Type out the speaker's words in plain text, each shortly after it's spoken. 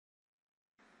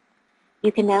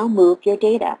You can now move your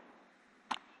data.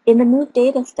 In the Move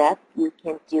Data step, you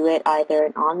can do it either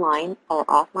in online or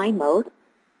offline mode.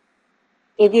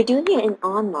 If you're doing it in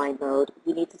online mode,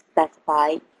 you need to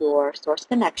specify your source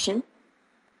connection.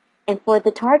 And for the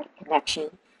target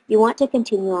connection, you want to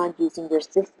continue on using your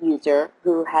sys user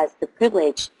who has the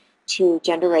privilege to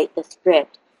generate the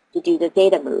script to do the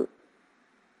data move.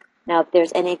 Now, if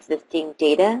there's any existing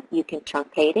data, you can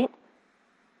truncate it.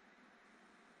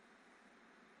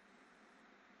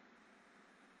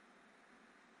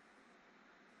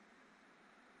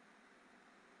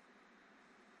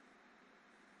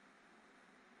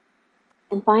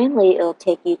 And finally, it'll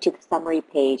take you to the summary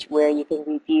page where you can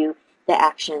review the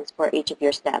actions for each of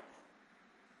your steps.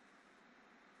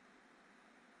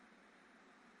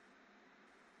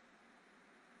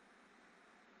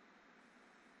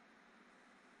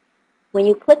 When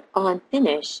you click on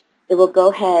Finish, it will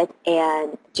go ahead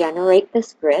and generate the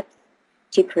scripts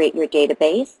to create your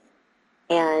database,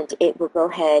 and it will go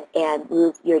ahead and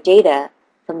move your data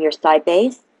from your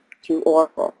Sybase to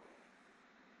Oracle.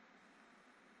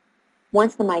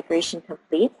 Once the migration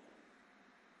completes,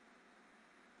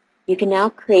 you can now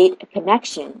create a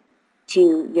connection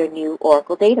to your new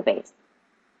Oracle database.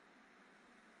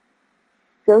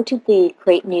 Go to the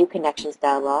Create New Connections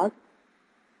dialog.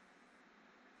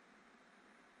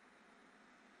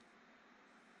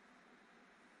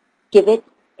 Give it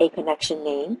a connection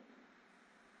name.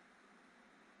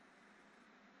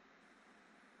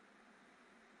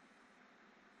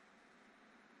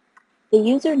 The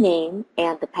username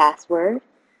and the password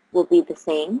will be the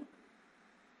same.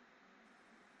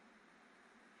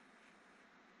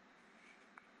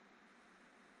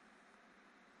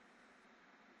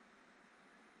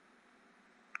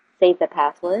 Save the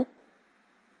password.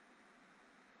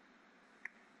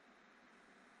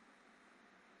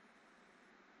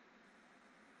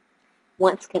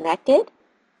 Once connected,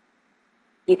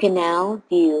 you can now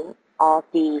view all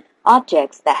the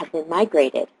objects that have been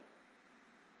migrated.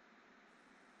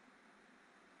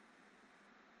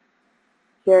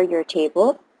 Here are your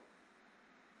tables.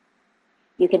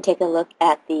 You can take a look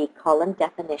at the column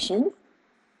definitions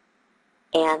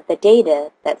and the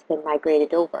data that's been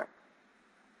migrated over.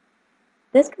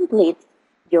 This completes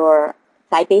your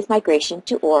Sybase migration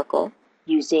to Oracle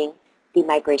using the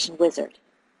Migration Wizard.